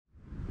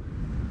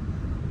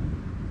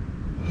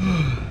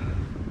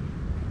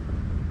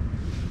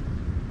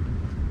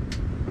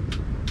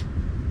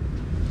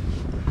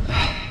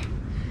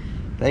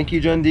Thank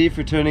you, John D,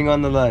 for turning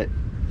on the light.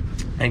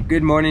 And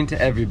good morning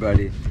to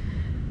everybody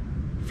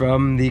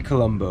from the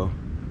Colombo.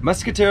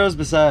 Muscateros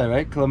Bisaya,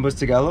 right? Colombo's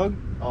Tagalog?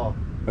 Oh.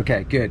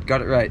 Okay, good.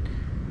 Got it right.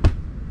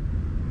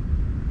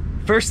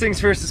 First things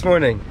first this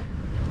morning.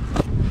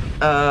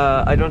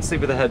 I don't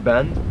sleep with a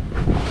headband,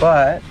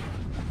 but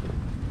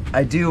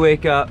I do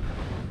wake up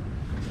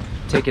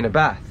taking a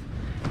bath.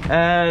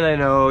 And I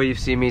know you've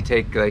seen me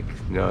take, like,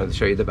 you know,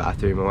 show you the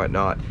bathroom and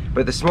whatnot.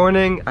 But this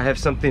morning, I have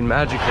something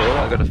magical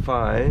I gotta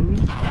find.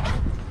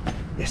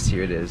 Yes,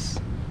 here it is.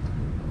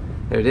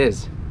 There it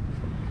is.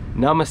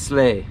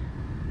 Namaste.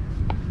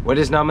 What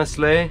is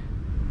Namaste?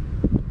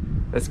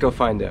 Let's go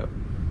find out.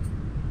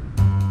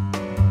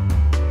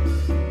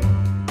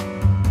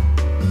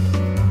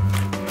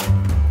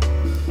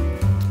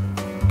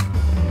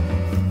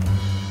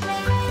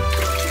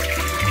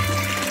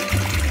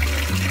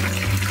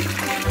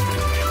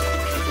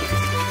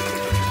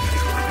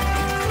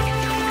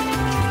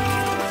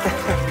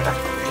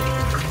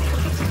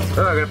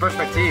 Oh, I gotta brush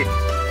my teeth.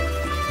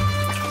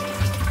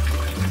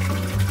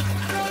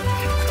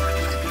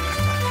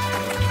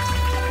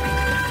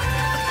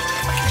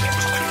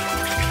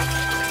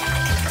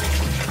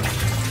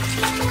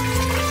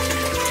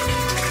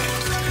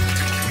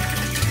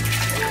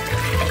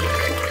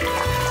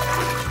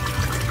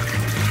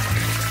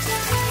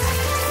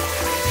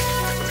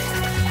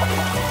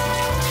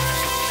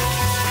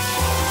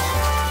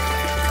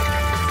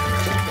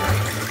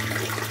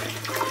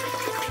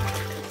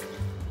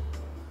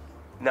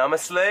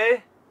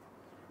 Namaste,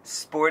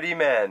 sporty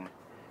man.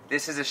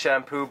 This is a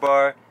shampoo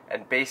bar,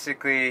 and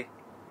basically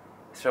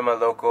it's from a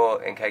local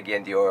in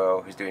Cagayan de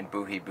Oro who's doing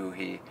boohee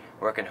boohee,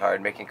 working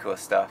hard, making cool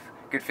stuff.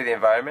 Good for the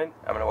environment.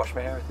 I'm gonna wash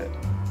my hair with it.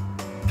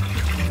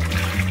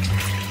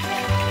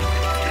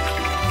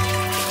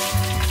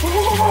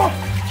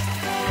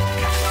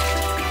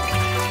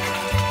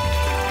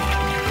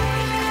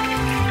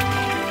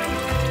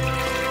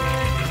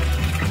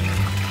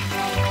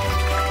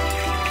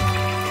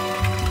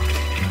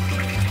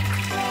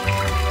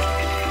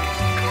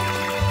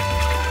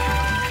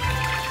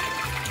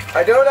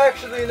 I don't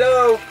actually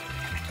know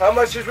how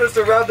much you're supposed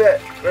to rub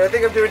it, but I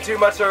think I'm doing too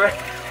much already.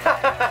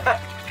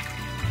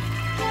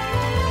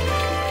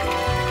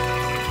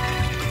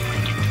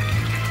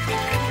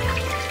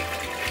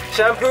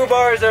 Shampoo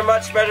bars are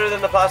much better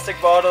than the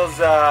plastic bottles. It's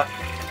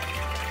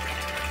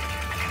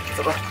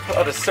a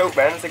lot of soap,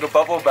 man. It's like a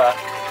bubble bath.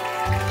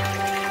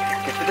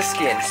 Good for the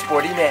skin,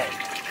 sporty man.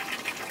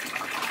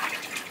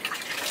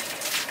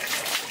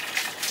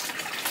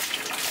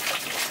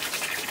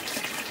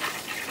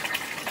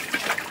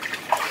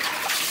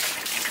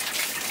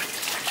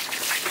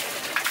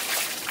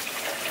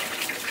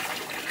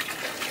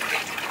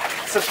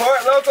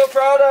 Support local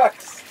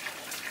products,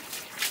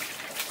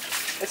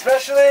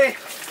 especially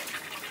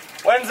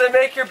ones that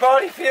make your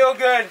body feel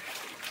good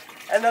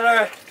and that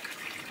are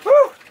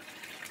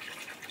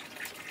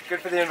good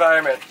for the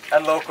environment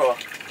and local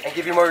and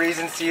give you more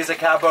reasons to use a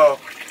cabo.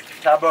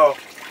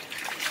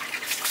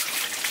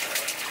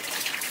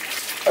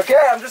 Okay,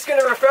 I'm just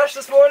going to refresh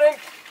this morning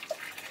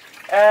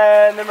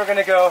and then we're going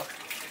to go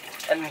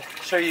and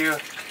show you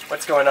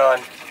what's going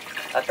on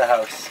at the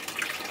house.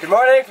 Good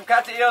morning from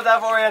Cateel,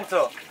 Davao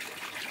Oriental.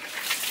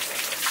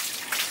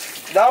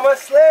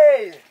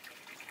 Namaste!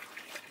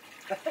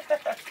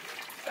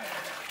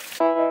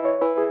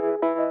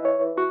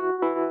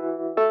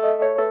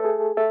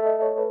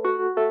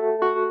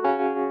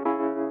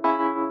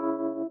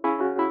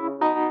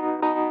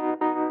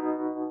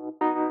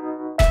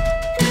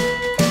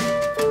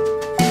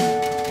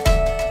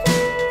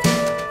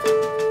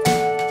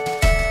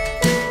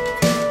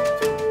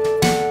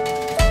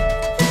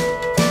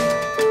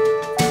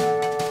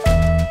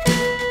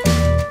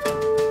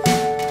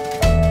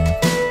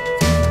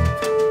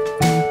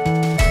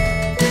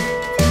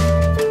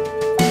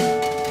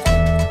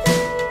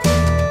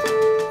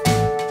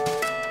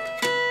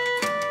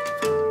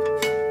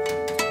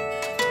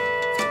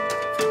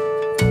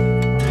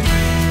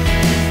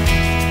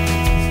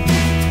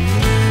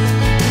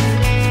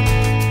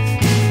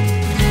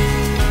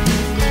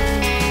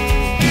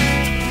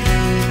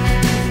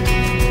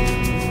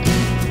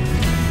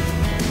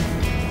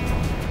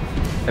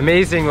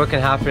 Amazing what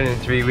can happen in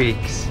 3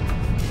 weeks.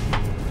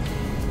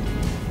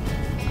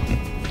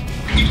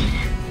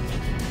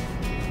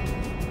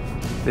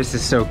 This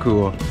is so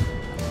cool.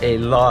 A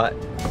lot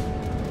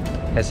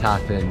has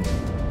happened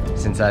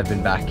since I've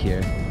been back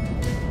here.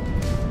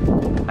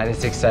 And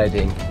it's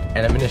exciting.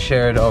 And I'm gonna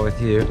share it all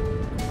with you.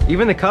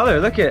 Even the color,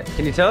 look at,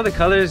 can you tell the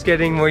color is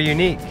getting more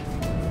unique?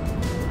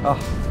 Oh,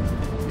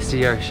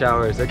 see our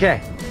showers,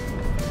 okay.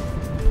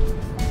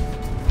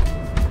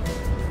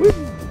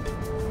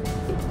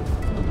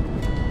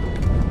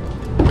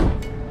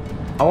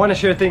 I want to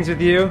share things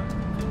with you,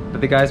 but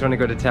the guys want to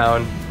go to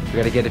town. We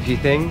got to get a few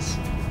things,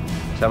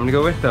 so I'm going to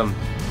go with them.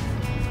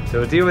 So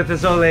we'll deal with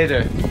this all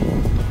later.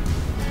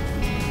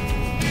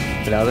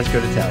 But now let's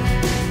go to town.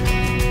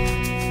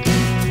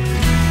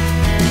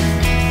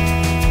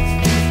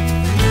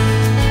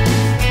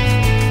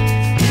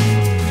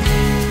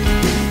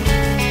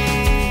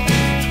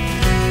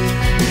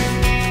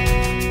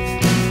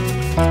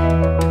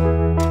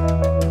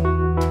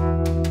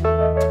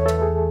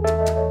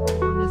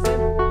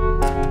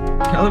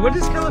 What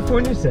does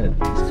California said?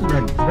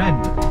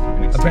 Brand.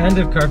 A brand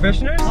of car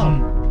fresheners?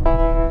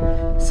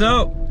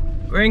 So,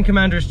 we're in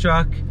Commander's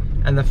truck,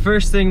 and the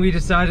first thing we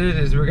decided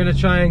is we're gonna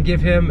try and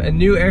give him a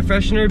new air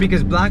freshener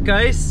because black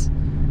ice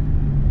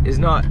is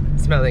not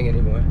smelling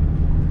anymore.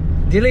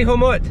 Dili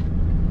humot.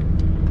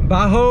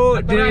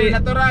 Baho diri.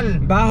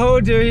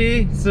 Baho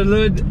diri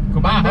salud.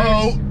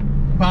 Baho.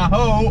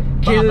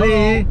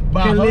 Kili.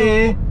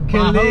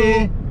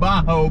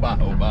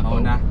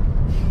 Baho na.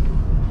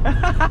 Oh,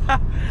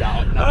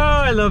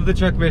 I love the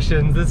truck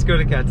missions. Let's go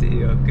to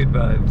Cateel. Good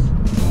vibes.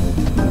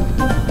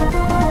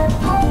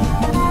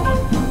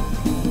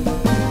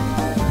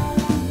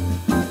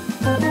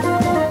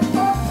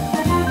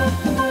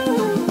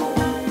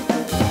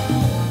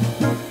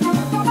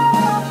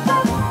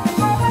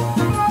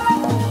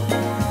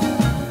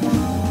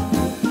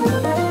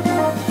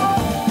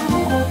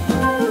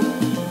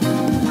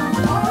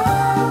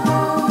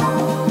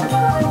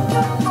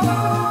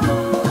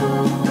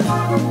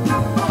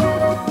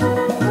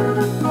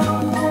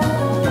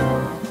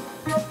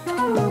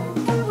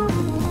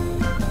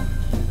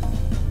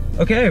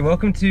 Okay,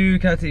 welcome to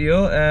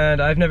Cateel,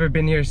 and I've never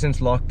been here since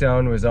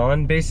lockdown was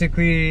on.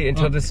 Basically,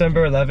 until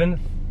December 11th,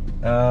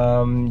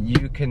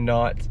 you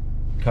cannot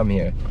come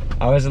here.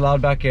 I was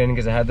allowed back in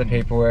because I had the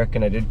paperwork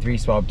and I did 3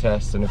 swab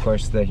tests and of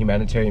course the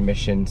humanitarian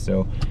mission,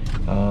 so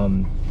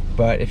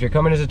but if you're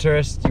coming as a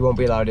tourist, you won't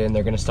be allowed in.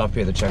 They're gonna stop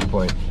you at the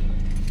checkpoint.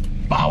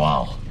 Bow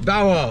wow.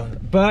 Bow wow.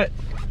 But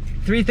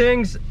 3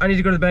 things: I need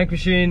to go to the bank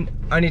machine.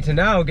 I need to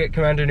now get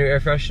Commander a new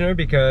air freshener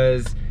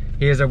because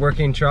he has a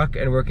working truck,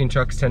 and working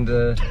trucks tend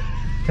to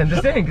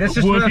stink. That's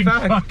just a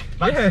fact.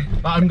 Yeah.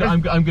 I'm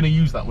gonna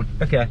use that one.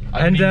 Okay.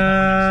 And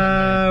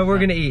we're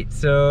gonna eat.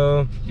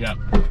 So yeah.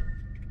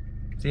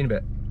 See you in a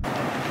bit.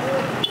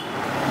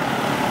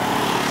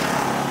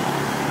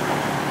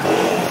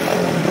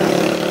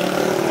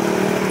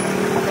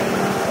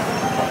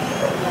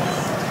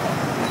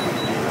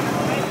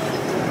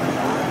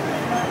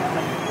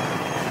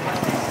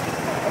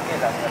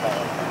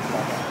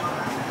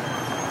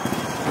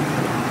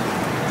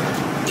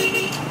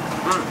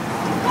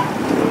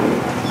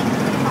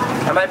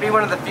 I might be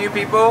one of the few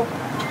people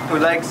who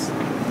likes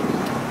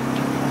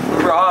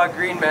raw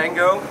green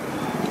mango,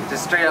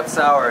 just straight up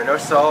sour, no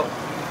salt.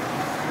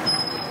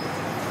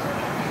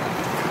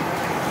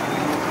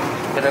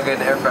 Gonna get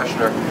an air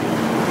freshener.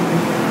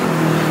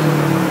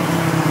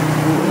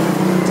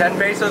 10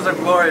 pesos of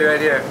glory right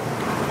here.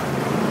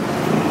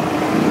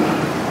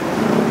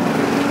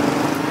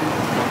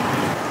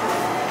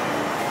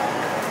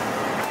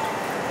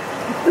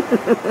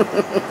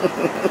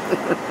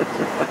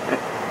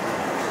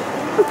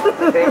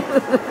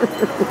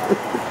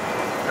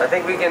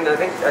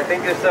 I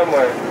think there's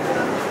somewhere.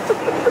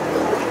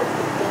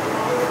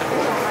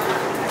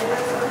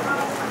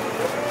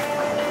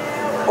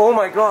 Oh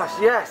my gosh,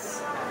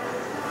 yes!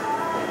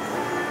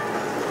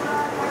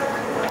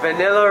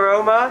 Vanilla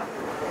aroma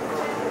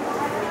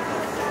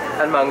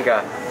and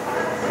manga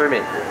for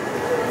me.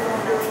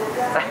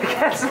 I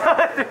can't smell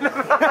it.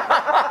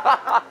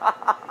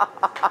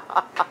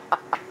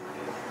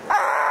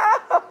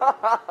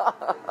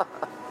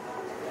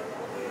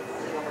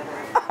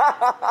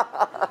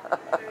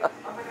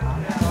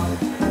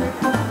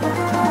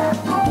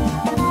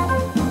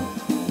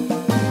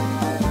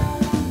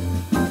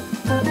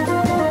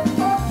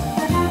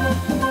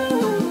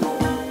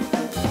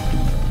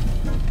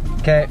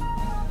 Okay,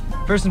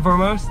 first and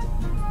foremost,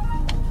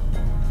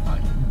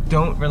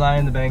 don't rely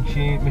on the bank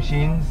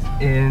machines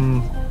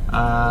in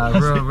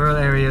rural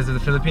areas of the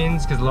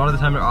Philippines because a lot of the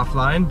time they're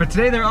offline, but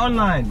today they're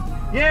online.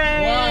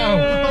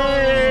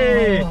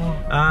 Yay!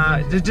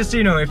 Wow. Just so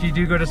you know, if you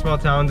do go to small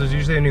towns, there's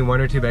usually only 1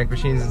 or 2 bank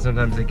machines, and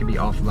sometimes they can be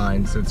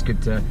offline, so it's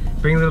good to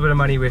bring a little bit of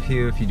money with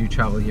you if you do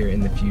travel here in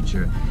the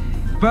future.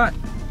 But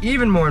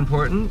even more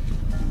important,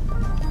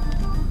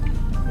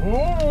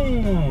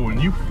 oh,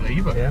 new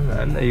flavor. Yeah,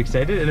 man. Are you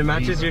excited? And it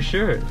matches your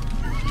shirt.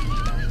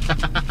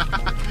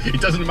 It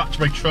doesn't match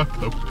my truck,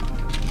 though.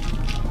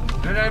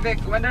 No,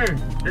 Vic, Commander,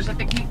 there's a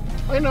technique.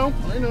 I know.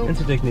 It's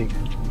a technique.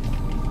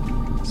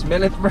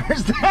 Smell it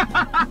first.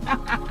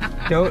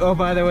 Don't, oh,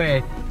 by the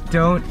way,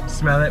 don't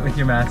smell it with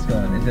your mask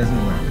on. It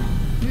doesn't work.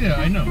 Yeah,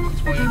 I know.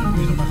 That's why I don't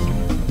use a mask.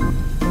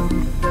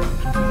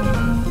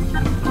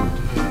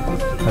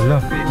 Hello.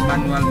 Read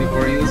manual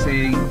before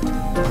using.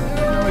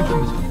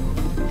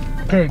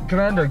 Okay,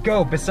 Commander,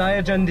 go.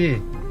 Bisaya Jandi.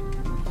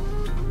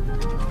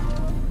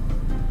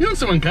 Yun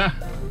sa man ka.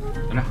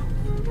 Ano?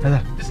 Hello.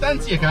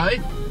 Distansya ka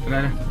eh.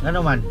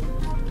 Ano man?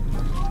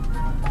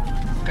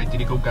 Kahit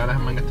hindi ko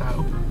karahan mga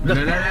tao.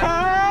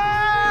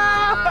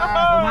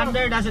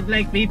 Commander doesn't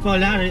like people,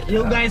 huh?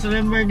 You guys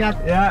remember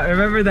that? Yeah,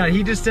 remember that.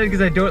 He just said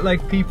because I don't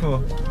like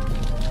people.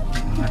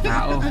 Mga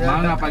tao,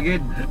 mga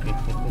pagid.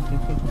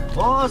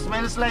 Oh,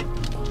 smells like...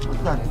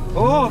 What's that?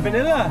 Oh,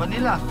 vanilla.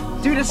 Vanilla.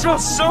 Dude, it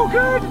smells so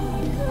good.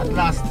 At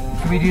last.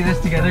 Can we do this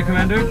together,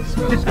 Commander?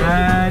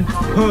 And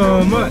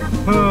humut,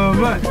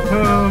 humut,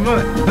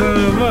 humut,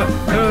 humut,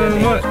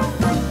 humut.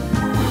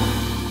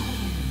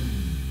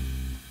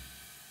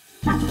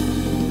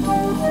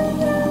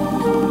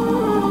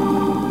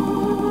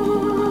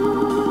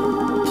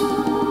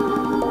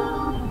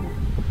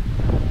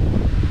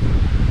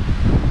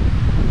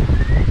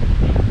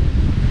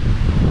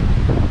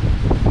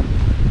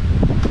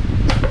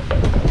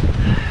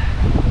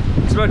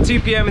 about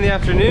 2 p.m. in the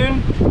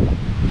afternoon.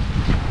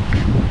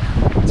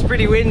 It's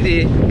pretty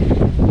windy.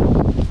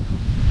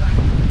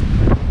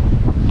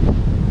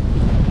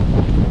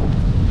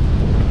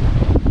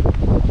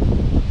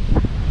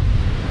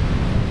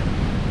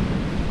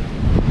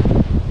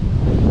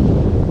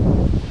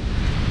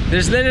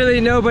 There's literally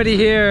nobody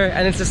here,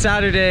 and it's a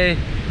Saturday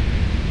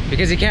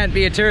because you can't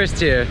be a tourist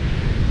here.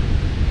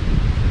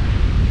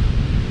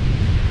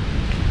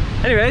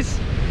 Anyways,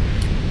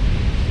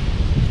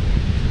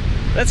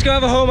 let's go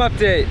have a home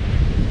update.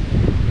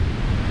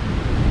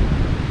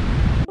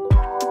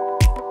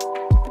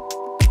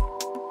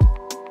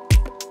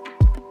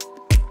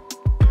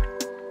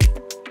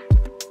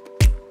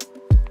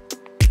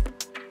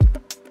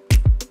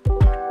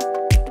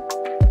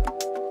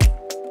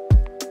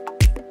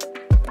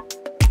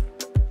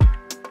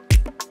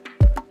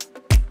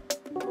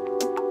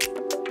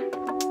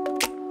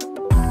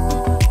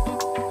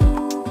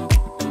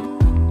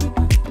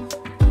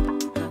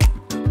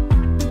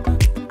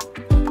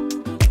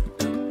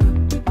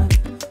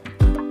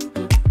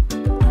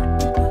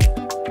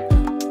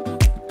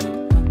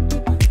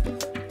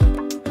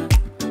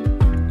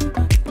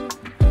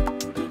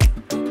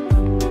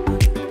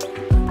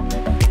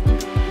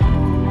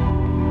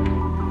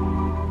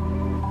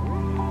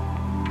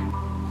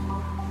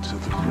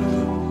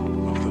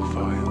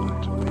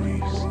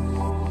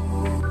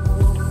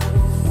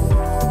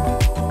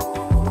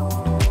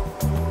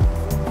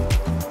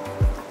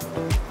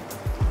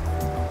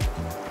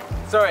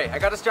 Sorry, I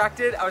got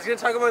distracted. I was gonna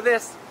talk about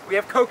this. We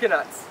have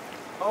coconuts.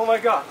 Oh my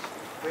gosh,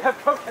 we have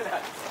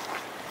coconuts.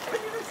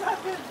 When did this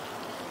happen?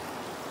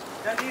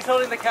 Jundee's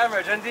holding the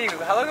camera. Jundee,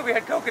 how long have we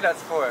had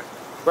coconuts for?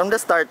 From the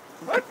start.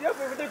 What? Yeah,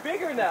 but they're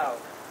bigger now.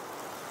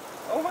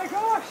 Oh my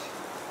gosh.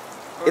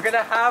 We're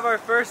gonna have our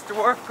first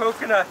dwarf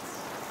coconuts.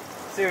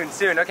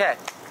 Soon, okay.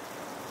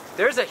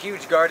 There's a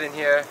huge garden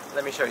here.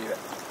 Let me show you it.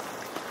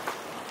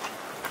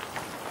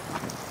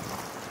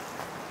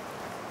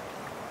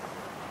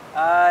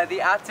 The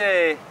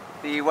Ate,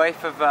 the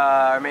wife of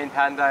our main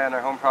Panday on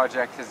our home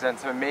project, has done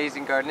some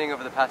amazing gardening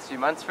over the past few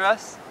months for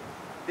us.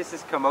 This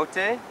is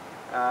kamote,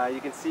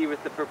 you can see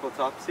with the purple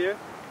tops here.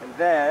 And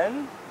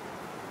then,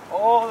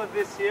 all of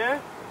this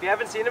here, if you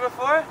haven't seen it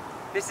before,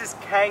 this is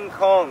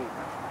kangkong.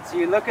 So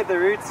you look at the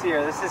roots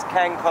here, this is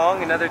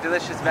kangkong, another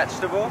delicious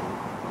vegetable.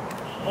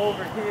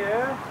 Over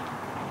here,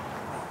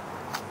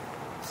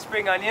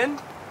 spring onion.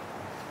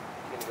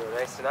 I'm gonna go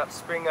nice and up,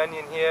 spring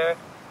onion here.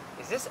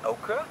 Is this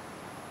okra?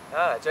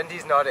 Ah,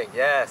 Jundee's nodding.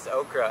 Yes,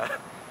 okra.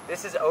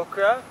 This is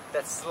okra,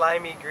 that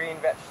slimy green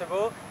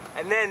vegetable.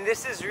 And then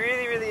this is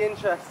really, really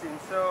interesting.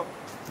 So,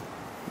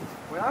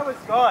 when I was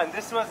gone,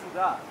 this wasn't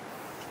that.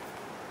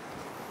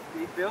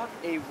 We built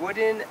a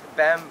wooden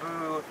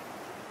bamboo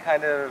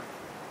kind of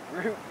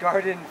root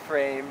garden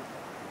frame.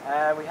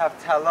 And we have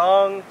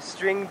talong,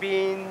 string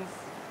beans.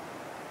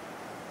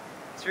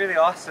 It's really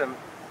awesome.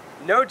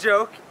 No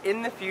joke,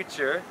 in the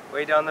future,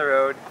 way down the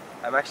road,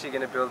 I'm actually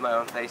going to build my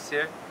own place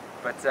here.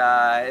 But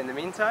in the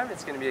meantime,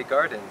 it's going to be a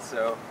garden,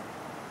 so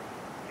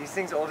these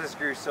things all just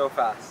grew so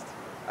fast.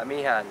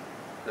 Amihan,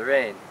 the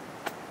rain,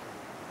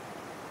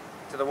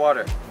 to the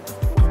water.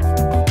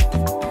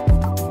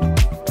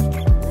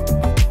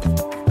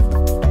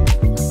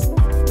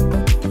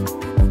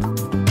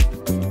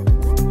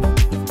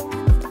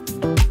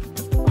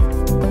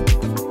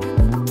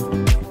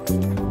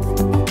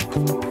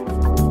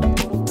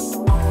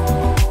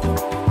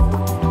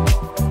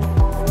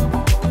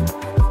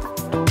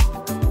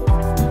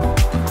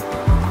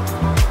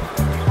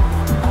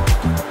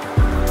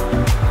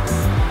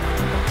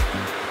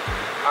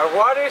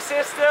 Water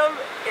system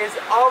is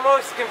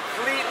almost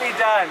completely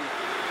done.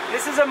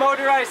 This is a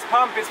motorized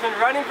pump. It's been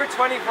running for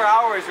 24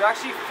 hours. We're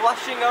actually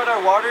flushing out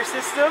our water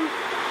system.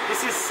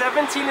 This is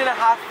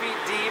 17.5 feet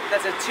deep.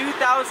 That's a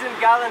 2,000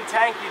 gallon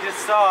tank you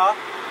just saw.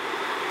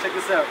 Check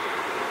this out.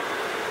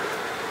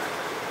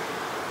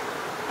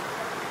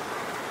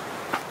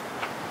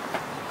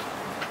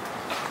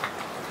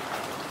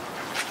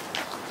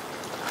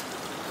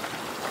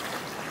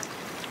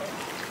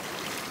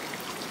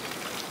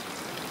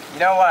 You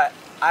know what?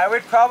 I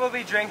would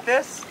probably drink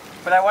this,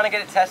 but I want to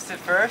get it tested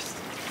first.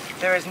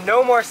 There is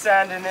no more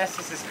sand in this.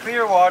 This is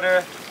clear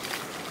water.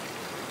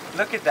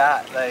 Look at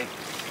that. Like,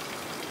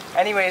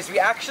 anyways, we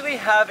actually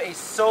have a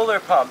solar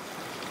pump,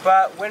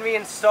 but when we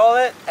install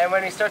it and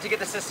when we start to get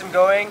the system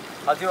going,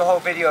 I'll do a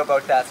whole video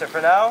about that. So for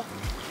now,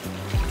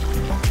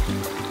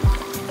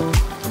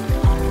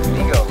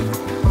 here you go.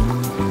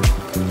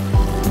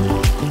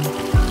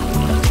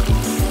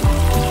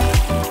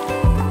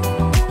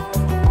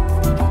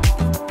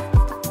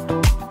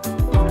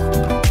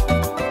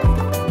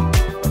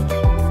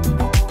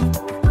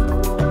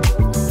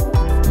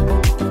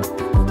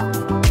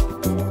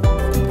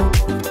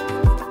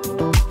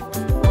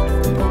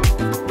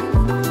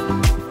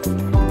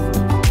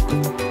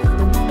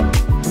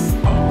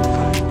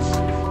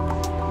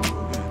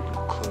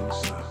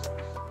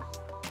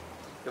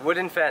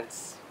 Wooden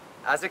fence.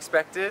 As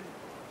expected,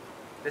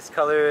 this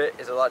color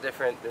is a lot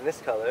different than this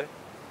color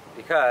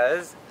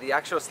because the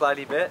actual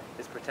slidey bit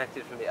is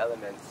protected from the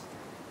elements.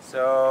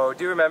 So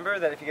do remember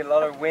that if you get a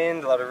lot of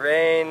wind, a lot of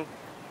rain,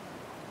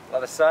 a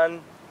lot of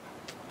sun,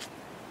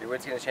 your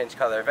wood's going to change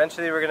color.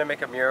 Eventually we're going to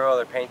make a mural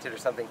or paint it or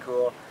something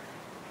cool.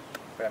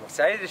 But I'm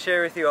excited to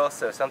share with you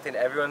also something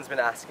everyone's been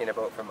asking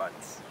about for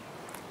months.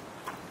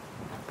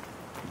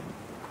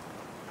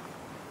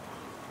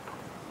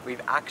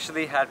 We've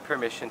actually had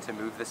permission to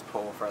move this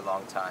pole for a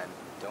long time.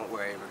 Don't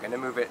worry, we're going to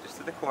move it just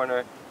to the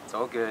corner. It's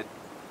all good.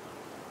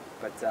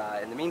 But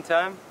in the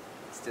meantime,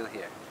 it's still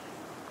here.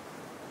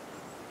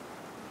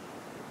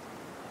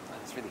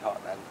 It's really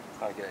hot, man. It's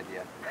not a good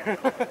idea.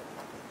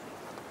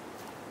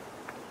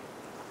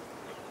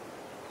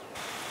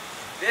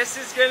 This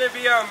is going to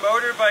be our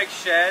motorbike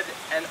shed,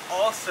 and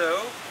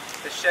also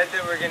the shed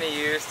that we're going to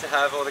use to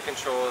have all the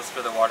controls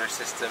for the water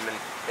system and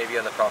maybe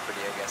on the property,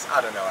 I guess.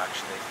 I don't know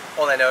actually.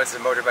 All I know is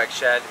it's a motorbike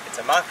shed. It's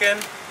a makan,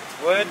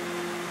 it's wood,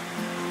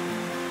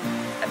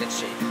 and it's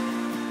shaded.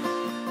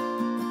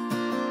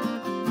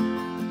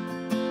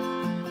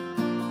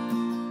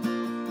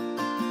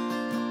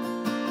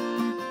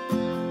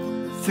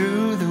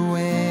 Through the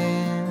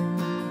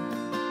wind,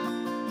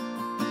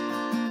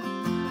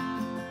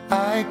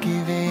 I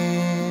give in.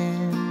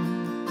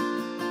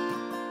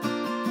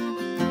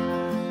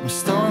 I'm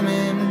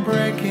storming,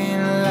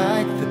 breaking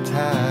like the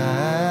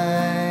tide.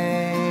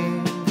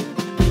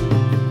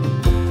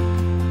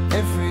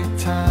 Every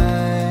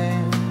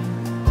time,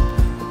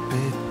 a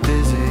bit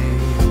dizzy,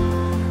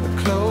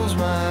 I close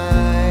my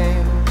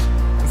eyes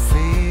and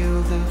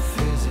feel the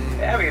physics.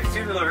 Yeah, we have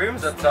two little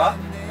rooms up top,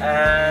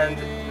 and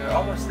they're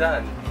almost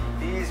done.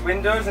 These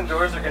windows and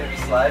doors are going to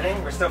be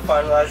sliding. We're still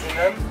finalizing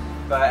them,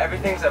 but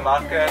everything's a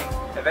makan.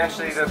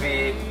 Eventually there'll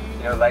be,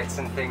 you know, lights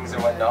and things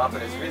and whatnot,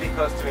 but it's really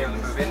close to be able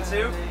to move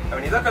into. And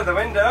when you look out the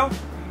window,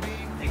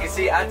 you can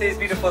see Ate's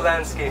beautiful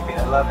landscaping.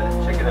 I love it.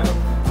 Check it out.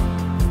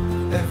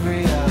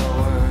 Every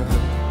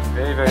hour,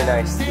 Very, very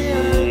nice.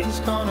 it's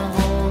gonna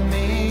hold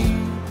me.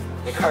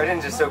 The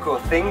garden's just so cool.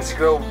 Things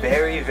grow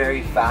very,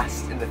 very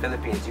fast in the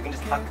Philippines. You can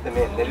just tuck them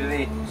in.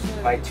 Literally,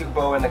 my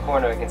tubo in the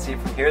corner, I can see it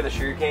from here. The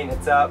sugarcane,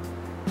 it's up.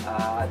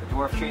 The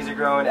dwarf trees are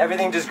growing.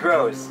 Everything just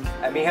grows.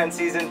 At Mihan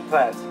season,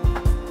 plant.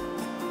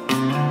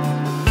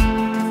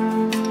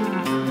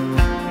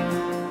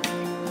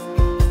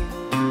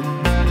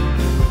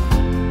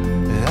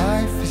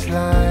 Life is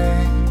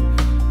life,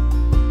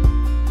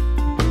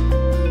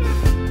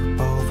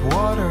 both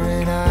water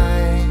and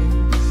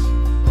ice.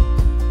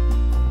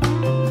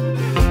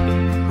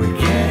 We're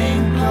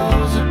getting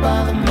closer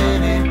by the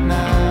minute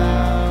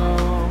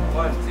now.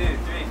 1, 2,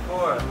 3,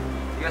 4.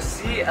 You'll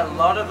see a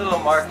lot of little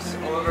marks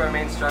all over our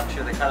main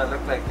structure that kind of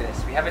look like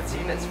this. We haven't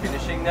seen it's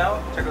finishing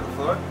now. Check out the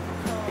floor.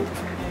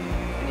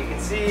 And you can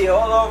see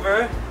all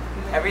over,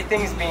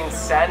 everything's being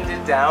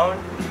sanded down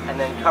and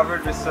then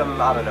covered with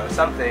some, I don't know,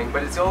 something,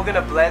 but it's all going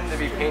to blend to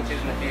be painted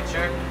in the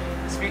future.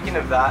 Speaking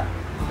of that,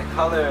 the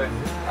color,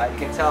 you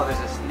can tell there's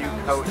this new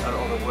coat on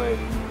all the wood.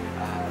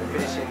 The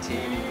finishing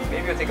team,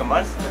 maybe it'll take a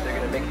month, but they're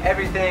going to make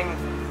everything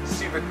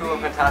super cool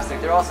and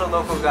fantastic. They're also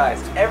local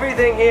guys.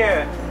 Everything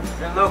here,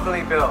 they're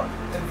locally built.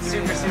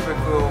 Super, super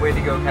cool. Way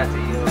to go,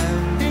 Cateel.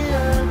 The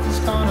earth is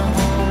gonna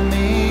hold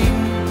me,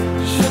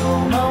 show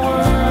my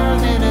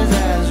worthiness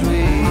as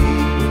we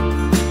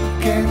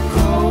get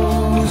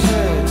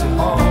closer to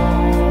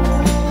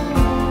home.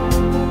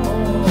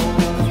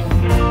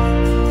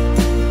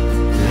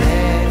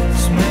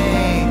 Let's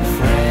make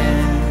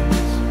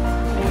friends.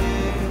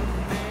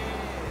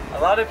 A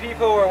lot of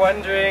people were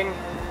wondering,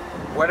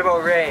 what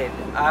about rain?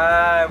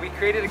 We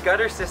created a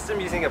gutter system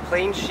using a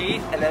plain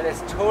sheet, and then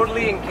it's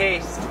totally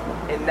encased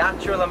in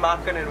natural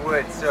amakan and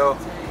wood. So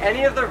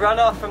any of the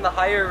runoff from the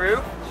higher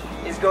roof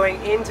is going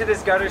into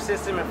this gutter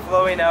system and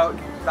flowing out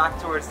back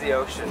towards the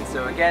ocean.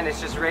 So again, it's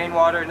just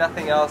rainwater,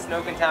 nothing else,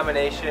 no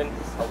contamination,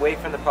 away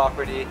from the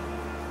property.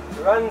 It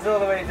runs all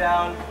the way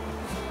down,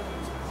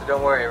 so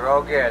don't worry, we're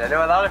all good. I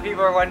know a lot of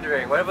people are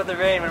wondering, what about the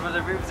rain? What about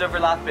the roofs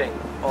overlapping?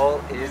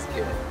 All is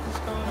good.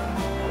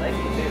 I like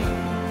it too.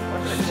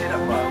 Watch the chin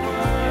up, Bob.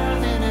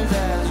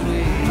 As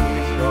we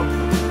Go.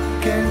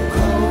 get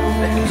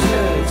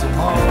closer to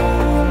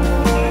home.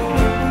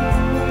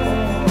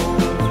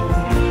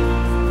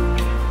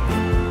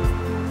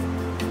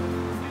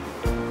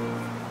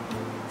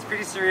 It's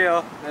pretty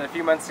surreal that a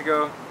few months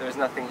ago there was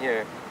nothing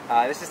here.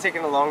 This has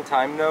taken a long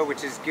time though,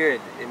 which is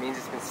good. It means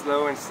it's been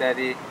slow and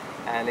steady,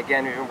 and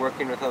again we've been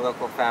working with a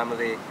local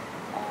family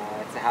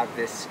to have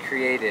this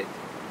created.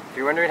 If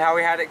you're wondering how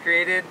we had it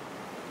created,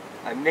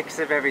 a mix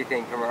of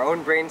everything, from our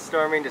own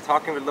brainstorming to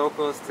talking with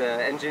locals to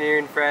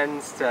engineering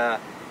friends to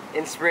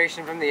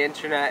inspiration from the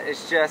internet.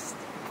 It's just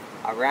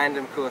a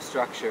random cool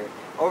structure.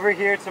 Over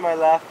here to my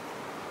left,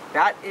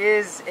 that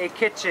is a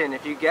kitchen.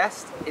 If you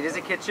guessed, it is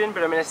a kitchen,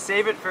 but I'm going to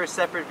save it for a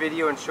separate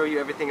video and show you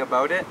everything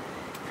about it.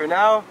 For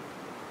now,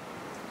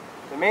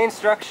 the main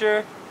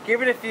structure,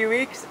 give it a few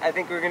weeks, I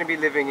think we're going to be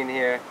living in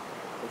here.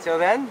 Until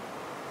then,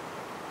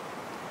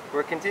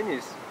 work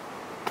continues.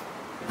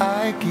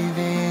 I give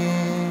in.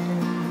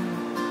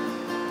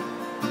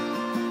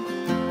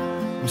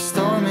 I'm